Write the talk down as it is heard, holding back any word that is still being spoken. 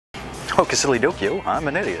silly dokey, I'm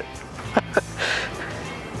an idiot.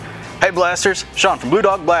 Hey blasters, Sean from Blue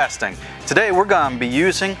Dog Blasting. Today we're going to be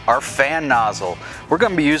using our fan nozzle. We're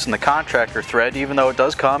going to be using the Contractor Thread, even though it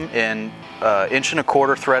does come in 1¼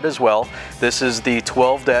 inch thread as well. This is the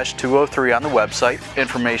 12-203 on the website.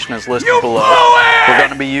 Information is listed below. We're going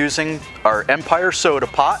to be using our Empire soda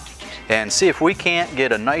pot and see if we can't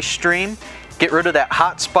get a nice stream, get rid of that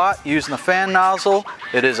hot spot using the fan nozzle.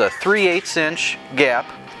 It is a 3/8 inch gap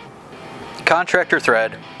Contractor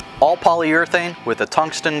thread, all polyurethane with a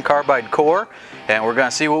tungsten carbide core, and we're going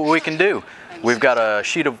to see what we can do. We've got a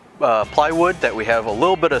sheet of plywood that we have a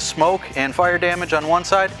little bit of smoke and fire damage on one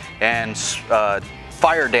side and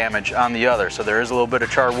fire damage on the other. So there is a little bit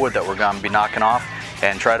of charred wood that we're going to be knocking off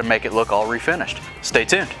and try to make it look all refinished. Stay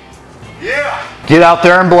tuned. Yeah! Get out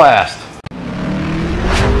there and blast.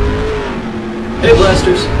 Hey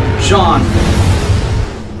blasters, Sean.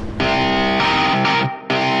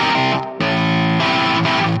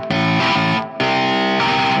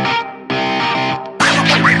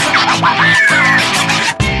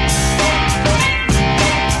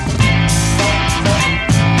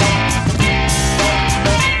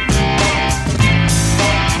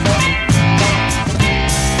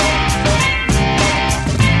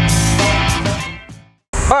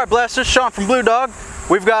 Alright blasters, Sean from Blue Dog.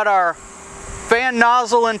 We've got our fan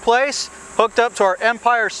nozzle in place, hooked up to our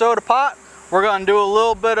Empire soda pot. We're going to do a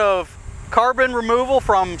little bit of carbon removal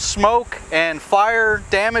from smoke and fire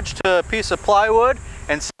damage to a piece of plywood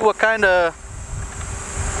and see what kind of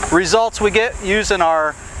results we get using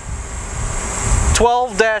our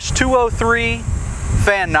 12-203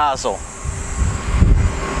 fan nozzle.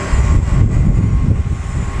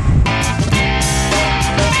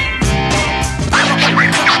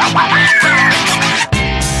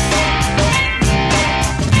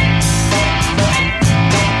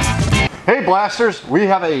 Hey blasters, we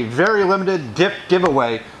have a very limited gift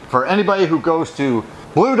giveaway for anybody who goes to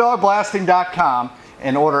bluedogblasting.com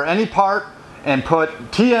and order any part and put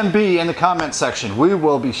TMB in the comment section. We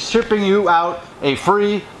will be shipping you out a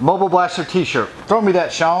free Mobile Blaster t-shirt. Throw me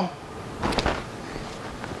that, Sean.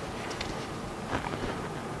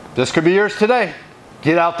 This could be yours today.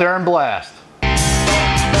 Get out there and blast.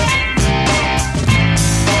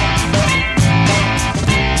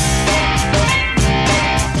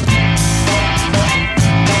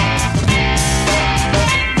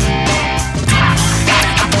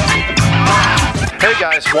 Hey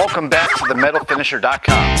guys, welcome back to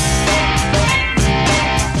themetalfinisher.com.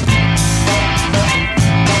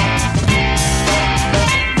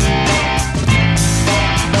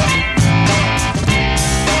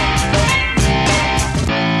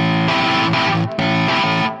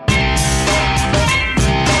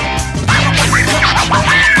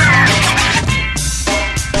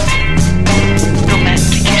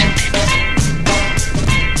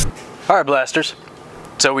 Alright blasters,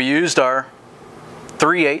 so we used our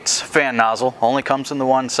 3/8 fan nozzle. Only comes in the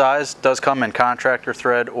one size. Does come in Contractor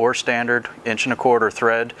thread or standard 1¼ inch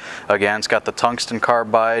thread. Again, it's got the tungsten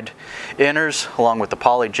carbide inners along with the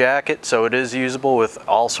poly jacket, so it is usable with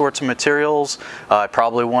all sorts of materials. I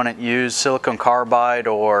probably wouldn't use silicon carbide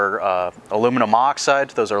or aluminum oxide.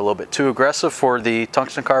 Those are a little bit too aggressive for the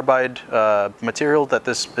tungsten carbide material that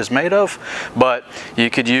this is made of, but you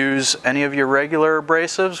could use any of your regular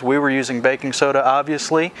abrasives. We were using baking soda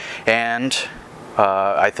obviously, and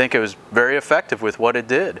I think it was very effective with what it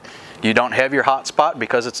did. You don't have your hot spot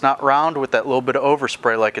because it's not round with that little bit of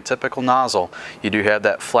overspray like a typical nozzle. You do have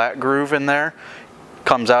that flat groove in there.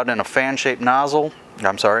 Comes out in a fan-shaped nozzle,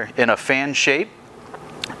 in a fan shape.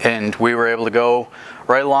 And we were able to go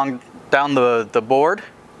right along down the board.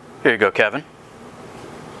 Here you go, Kevin.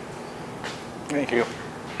 Thank you.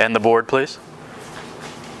 And the board, please.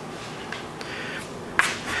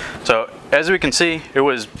 So, as we can see, it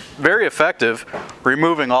was very effective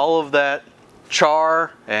removing all of that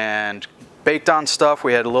char and baked on stuff.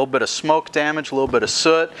 We had a little bit of smoke damage, a little bit of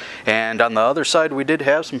soot, and on the other side we did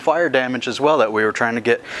have some fire damage as well that we were trying to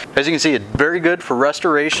get. As you can see, it's very good for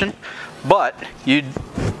restoration, but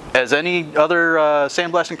as any other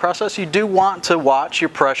sandblasting process, you do want to watch your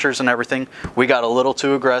pressures and everything. We got a little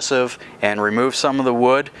too aggressive and removed some of the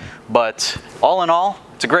wood, but all in all,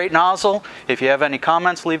 it's a great nozzle. If you have any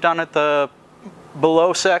comments, leave down at the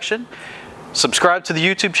below section. Subscribe to the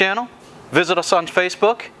YouTube channel, visit us on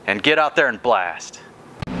Facebook, and get out there and blast.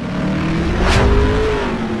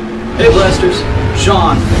 Hey blasters,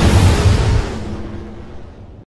 Sean